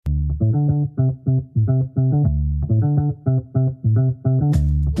Welcome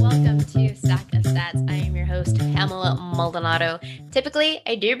to Stack of Stats. I am your host, Pamela Maldonado. Typically,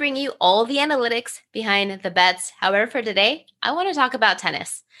 I do bring you all the analytics behind the bets. However, for today, I want to talk about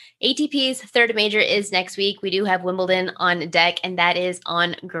tennis. ATP's third major is next week. We do have Wimbledon on deck, and that is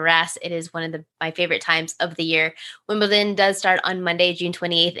on grass. It is one of my favorite times of the year. Wimbledon does start on Monday, June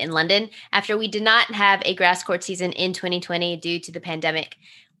 28th in London, after we did not have a grass court season in 2020 due to the pandemic.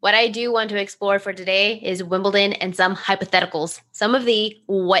 What I do want to explore for today is Wimbledon and some hypotheticals, some of the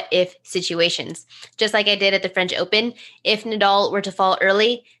what if situations. Just like I did at the French Open, if Nadal were to fall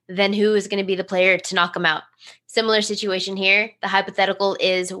early, then who is going to be the player to knock him out? Similar situation here. The hypothetical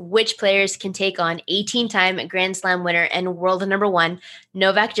is which players can take on 18-time Grand Slam winner and world number one,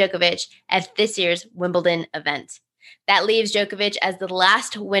 Novak Djokovic, at this year's Wimbledon event. That leaves Djokovic as the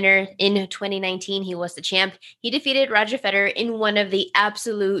last winner in 2019. He was the champ. He defeated Roger Federer in one of the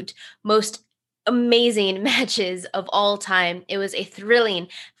absolute most amazing matches of all time. It was a thrilling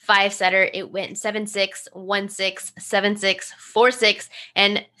five-setter. It went 7-6, 1-6, 7-6, 4-6,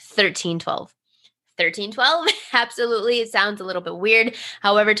 and 13-12. 13-12? Absolutely. It sounds a little bit weird.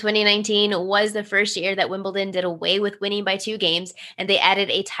 However, 2019 was the first year that Wimbledon did away with winning by 2 games, and they added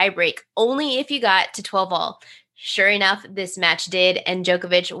a tiebreak only if you got to 12 all. Sure enough, this match did, and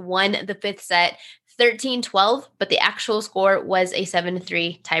Djokovic won the 5th set 13-12, but the actual score was a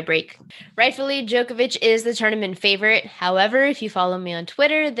 7-3 tiebreak. Rightfully, Djokovic is the tournament favorite. However, if you follow me on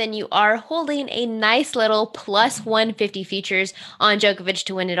Twitter, then you are holding a nice little plus 150 features on Djokovic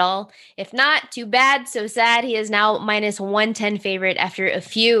to win it all. If not, too bad, so sad. He is now minus 110 favorite after a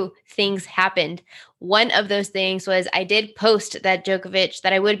few things happened. One of those things was I did post that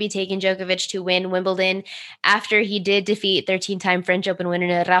I would be taking Djokovic to win Wimbledon after he did defeat 13-time French Open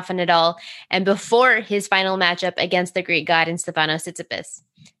winner Rafa Nadal and before his final matchup against the Greek god in Stefanos Tsitsipas.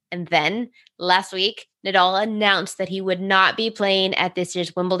 And then last week, Nadal announced that he would not be playing at this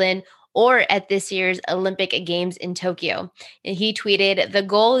year's Wimbledon or at this year's Olympic Games in Tokyo. And he tweeted, "The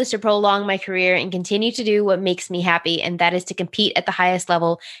goal is to prolong my career and continue to do what makes me happy, and that is to compete at the highest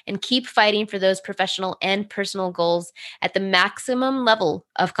level and keep fighting for those professional and personal goals at the maximum level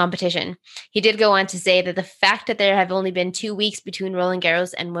of competition." He did go on to say that the fact that there have only been 2 weeks between Roland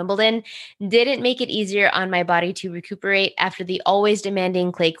Garros and Wimbledon didn't make it easier on my body to recuperate after the always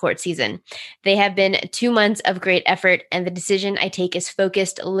demanding clay court season. They have been 2 months of great effort, and the decision I take is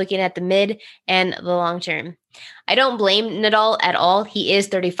focused, looking at the mid and the long term. I don't blame Nadal at all. He is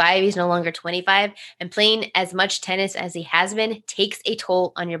 35. He's no longer 25. And playing as much tennis as he has been takes a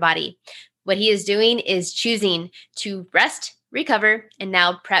toll on your body. What he is doing is choosing to rest, recover, and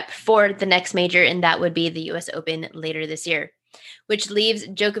now prep for the next major, and that would be the US Open later this year, which leaves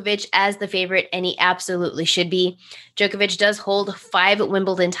Djokovic as the favorite, and he absolutely should be. Djokovic does hold 5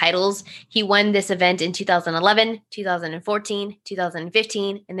 Wimbledon titles. He won this event in 2011, 2014,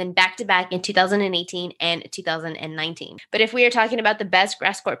 2015, and then back-to-back in 2018 and 2019. But if we are talking about the best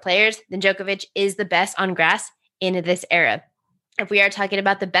grass court players, then Djokovic is the best on grass in this era. If we are talking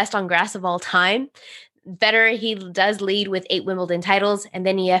about the best on grass of all time, Federer, he does lead with 8 Wimbledon titles, and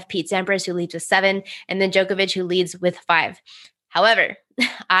then you have Pete Sampras, who leads with 7, and then Djokovic, who leads with 5. However,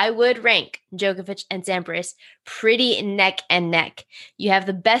 I would rank Djokovic and Sampras pretty neck and neck. You have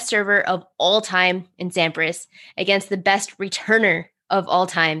the best server of all time in Sampras against the best returner of all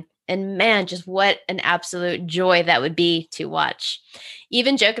time. And man, just what an absolute joy that would be to watch.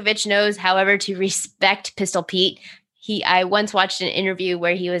 Even Djokovic knows, however, to respect Pistol Pete. I once watched an interview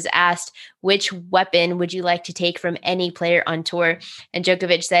where he was asked, which weapon would you like to take from any player on tour? And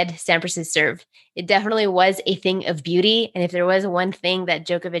Djokovic said, Sampras' serve. It definitely was a thing of beauty. And if there was one thing that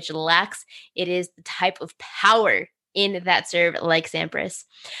Djokovic lacks, it is the type of power in that serve like Sampras.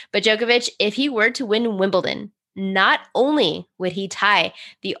 But Djokovic, if he were to win Wimbledon, not only would he tie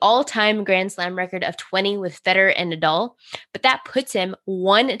the all-time Grand Slam record of 20 with Federer and Nadal, but that puts him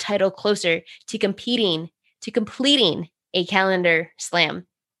one title closer to completing a calendar slam.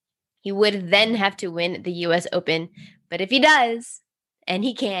 He would then have to win the US Open. But if he does, and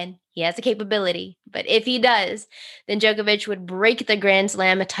he can, he has the capability, but if he does, then Djokovic would break the Grand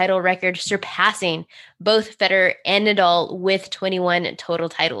Slam title record, surpassing both Federer and Nadal with 21 total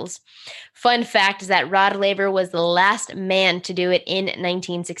titles. Fun fact is that Rod Laver was the last man to do it in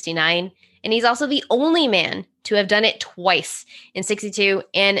 1969, and he's also the only man to have done it twice in 62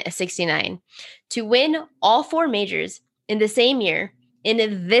 and 69. To win all 4 majors in the same year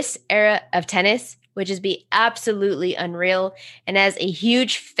in this era of tennis, which is be absolutely unreal. And as a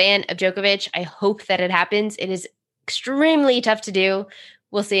huge fan of Djokovic, I hope that it happens. It is extremely tough to do.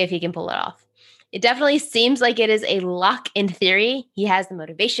 We'll see if he can pull it off. It definitely seems like it is a lock in theory. He has the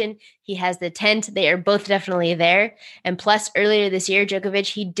motivation, he has the intent. They are both definitely there. And plus, earlier this year, Djokovic,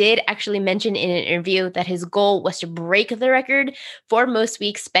 he did actually mention in an interview that his goal was to break the record for most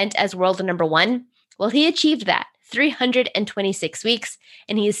weeks spent as world number one. Well, he achieved that. 326 weeks,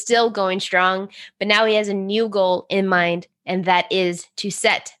 and he is still going strong. But now he has a new goal in mind, and that is to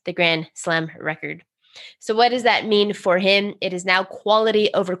set the Grand Slam record. So what does that mean for him? It is now quality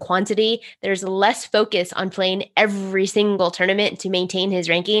over quantity. There's less focus on playing every single tournament to maintain his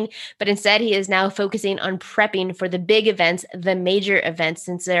ranking, but instead he is now focusing on prepping for the big events, the major events,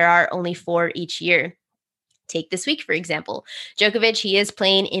 since there are only 4 each year. Take this week, for example. Djokovic, he is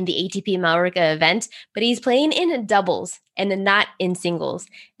playing in the ATP Mallorca event, but he's playing in doubles and not in singles.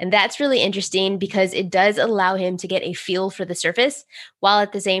 And that's really interesting because it does allow him to get a feel for the surface while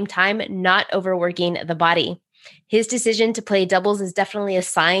at the same time not overworking the body. His decision to play doubles is definitely a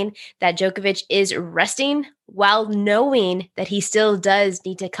sign that Djokovic is resting while knowing that he still does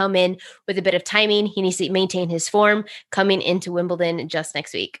need to come in with a bit of timing. He needs to maintain his form coming into Wimbledon just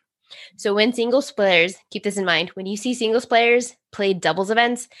next week. So when singles players, keep this in mind, when you see singles players play doubles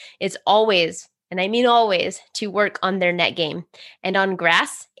events, it's always, and I mean always, to work on their net game. And on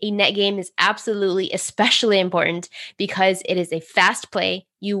grass, a net game is absolutely especially important because it is a fast play.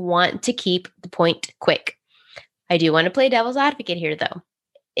 You want to keep the point quick. I do want to play devil's advocate here, though.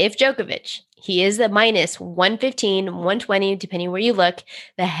 If Djokovic, he is the minus 115, 120, depending where you look,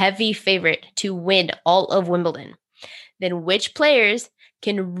 the heavy favorite to win all of Wimbledon, then which players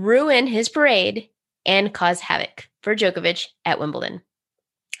can ruin his parade and cause havoc for Djokovic at Wimbledon?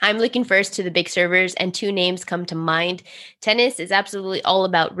 I'm looking first to the big servers, and 2 names come to mind. Tennis is absolutely all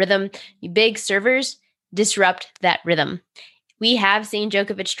about rhythm. Big servers disrupt that rhythm. We have seen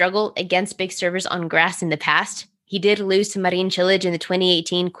Djokovic struggle against big servers on grass in the past. He did lose to Marin Cilic in the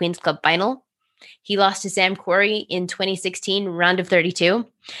 2018 Queen's Club final. He lost to Sam Querrey in 2016 round of 32,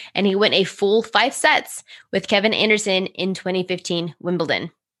 and he went a full 5 sets with Kevin Anderson in 2015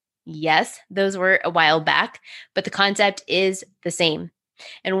 Wimbledon. Yes, those were a while back, but the concept is the same.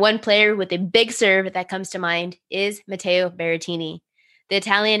 And one player with a big serve that comes to mind is Matteo Berrettini. The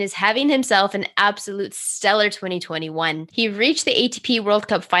Italian is having himself an absolute stellar 2021. He reached the ATP World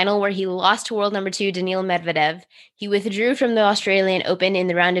Cup final where he lost to world number 2 Daniil Medvedev. He withdrew from the Australian Open in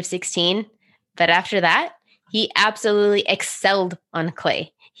the round of 16. But after that, he absolutely excelled on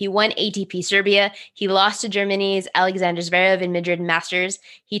clay. He won ATP Serbia. He lost to Germany's Alexander Zverev in Madrid Masters.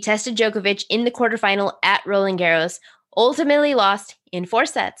 He tested Djokovic in the quarterfinal at Roland Garros, ultimately lost in 4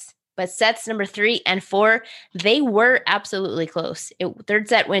 sets. But sets number 3 and 4, they were absolutely close. Third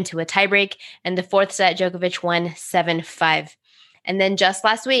set went to a tiebreak, and the 4th set, Djokovic won 7-5. And then just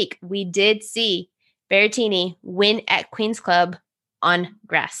last week, we did see Berrettini win at Queen's Club on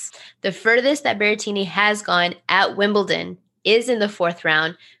grass. The furthest that Berrettini has gone at Wimbledon is in the 4th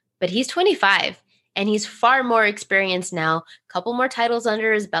round, but he's 25 and he's far more experienced now, a couple more titles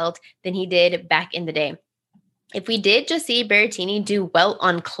under his belt than he did back in the day. If we did just see Berrettini do well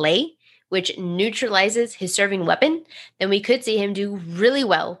on clay, which neutralizes his serving weapon, then we could see him do really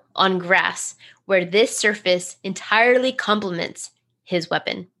well on grass, where this surface entirely complements his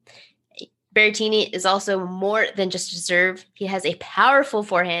weapon. Berrettini is also more than just a serve. He has a powerful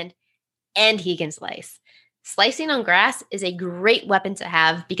forehand, and he can slice. Slicing on grass is a great weapon to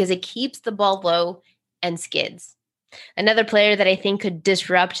have because it keeps the ball low and skids. Another player that I think could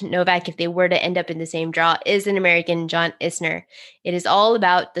disrupt Novak if they were to end up in the same draw is an American, John Isner. It is all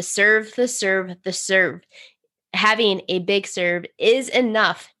about the serve, the serve, the serve. Having a big serve is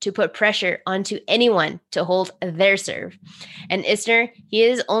enough to put pressure onto anyone to hold their serve. And Isner, he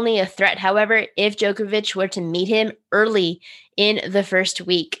is only a threat, however, if Djokovic were to meet him early in the first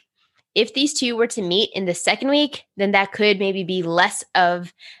week. If these two were to meet in the second week, then that could maybe be less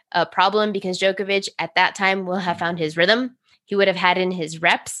of a problem because Djokovic at that time will have found his rhythm. He would have had in his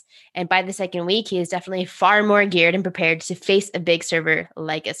reps. And by the second week, he is definitely far more geared and prepared to face a big server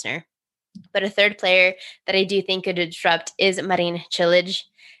like Isner. But a third player that I do think could disrupt is Marin Cilic.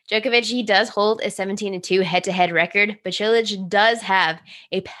 Djokovic, he does hold a 17-2 head-to-head record, but Cilic does have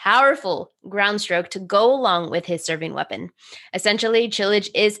a powerful ground stroke to go along with his serving weapon. Essentially, Cilic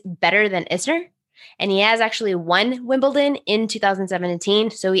is better than Isner, and he has actually won Wimbledon in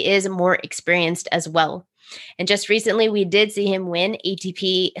 2017, so he is more experienced as well. And just recently, we did see him win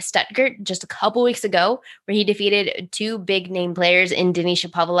ATP Stuttgart just a couple weeks ago, where he defeated 2 big name players in Denis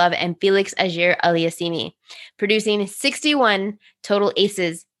Shapovalov and Felix Auger-Aliassime, producing 61 total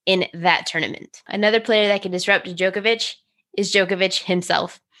aces in that tournament. Another player that can disrupt Djokovic is Djokovic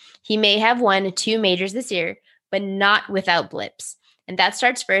himself. He may have won 2 majors this year, but not without blips. And that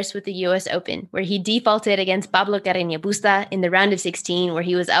starts first with the US Open, where he defaulted against Pablo Carreño Busta in the round of 16, where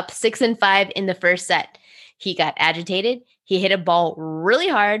he was up 6-5 in the first set. He got agitated, he hit a ball really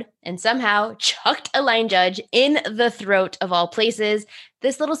hard, and somehow chucked a line judge in the throat of all places.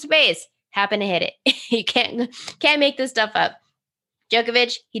 This little space happened to hit it. You can't make this stuff up.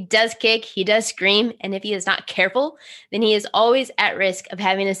 Djokovic, he does kick, he does scream, and if he is not careful, then he is always at risk of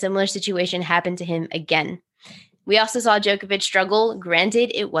having a similar situation happen to him again. We also saw Djokovic struggle.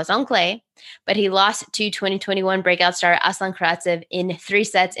 Granted, it was on clay, but he lost to 2021 breakout star Aslan Karatsev in 3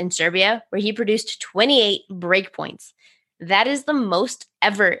 sets in Serbia, where he produced 28 break points. That is the most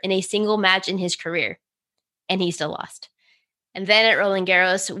ever in a single match in his career, and he still lost. And then at Roland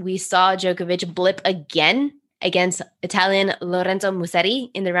Garros, we saw Djokovic blip again against Italian Lorenzo Musetti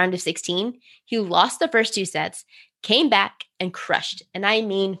in the round of 16. He lost the first 2 sets, came back and crushed, and I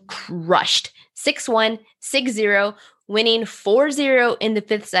mean crushed. 6-1, 6-0, winning 4-0 in the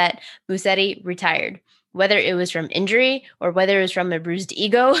 5th set. Musetti retired. Whether it was from injury or whether it was from a bruised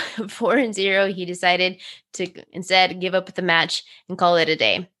ego, 4-0, he decided to instead give up the match and call it a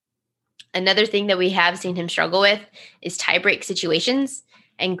day. Another thing that we have seen him struggle with is tiebreak situations,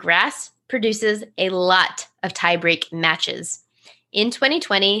 and grass produces a lot of tiebreak matches. In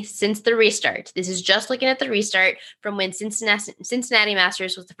 2020, since the restart, this is just looking at the restart from when Cincinnati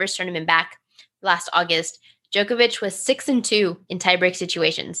Masters was the first tournament back last August, Djokovic was 6-2 in tiebreak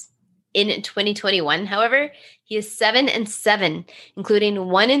situations. In 2021, however, he is 7-7, including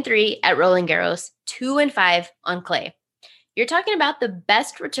 1-3 at Roland Garros, 2-5 on clay. You're talking about the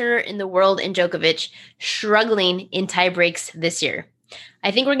best returner in the world in Djokovic struggling in tiebreaks this year.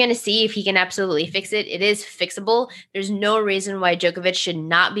 I think we're going to see if he can absolutely fix it. It is fixable. There's no reason why Djokovic should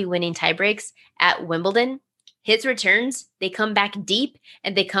not be winning tiebreaks at Wimbledon. His returns, they come back deep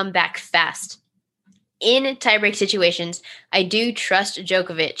and they come back fast. In tiebreak situations, I do trust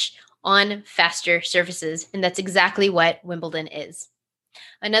Djokovic on faster surfaces, and that's exactly what Wimbledon is.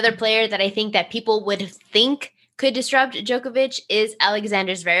 Another player that I think that people would think could disrupt Djokovic is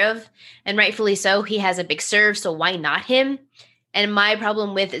Alexander Zverev, and rightfully so. He has a big serve, so why not him? And my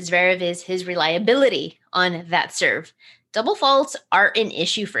problem with Zverev is his reliability on that serve. Double faults are an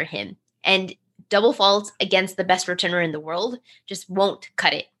issue for him, and double faults against the best returner in the world just won't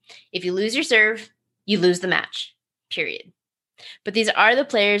cut it. If you lose your serve, you lose the match, period. But these are the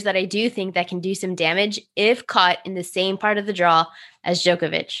players that I do think that can do some damage if caught in the same part of the draw as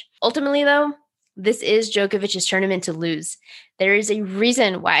Djokovic. Ultimately, though, this is Djokovic's tournament to lose. There is a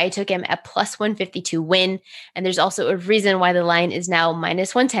reason why I took him at plus 150 to win, and there's also a reason why the line is now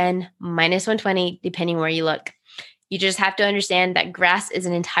minus 110, minus 120, depending where you look. You just have to understand that grass is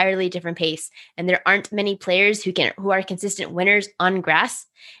an entirely different pace, and there aren't many players who are consistent winners on grass,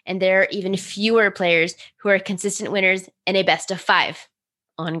 and there are even fewer players who are consistent winners in a best of 5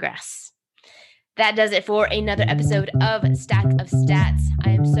 on grass. That does it for another episode of Stack of Stats. I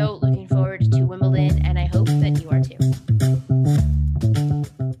am so looking forward to Wimbledon, and I hope that you are too.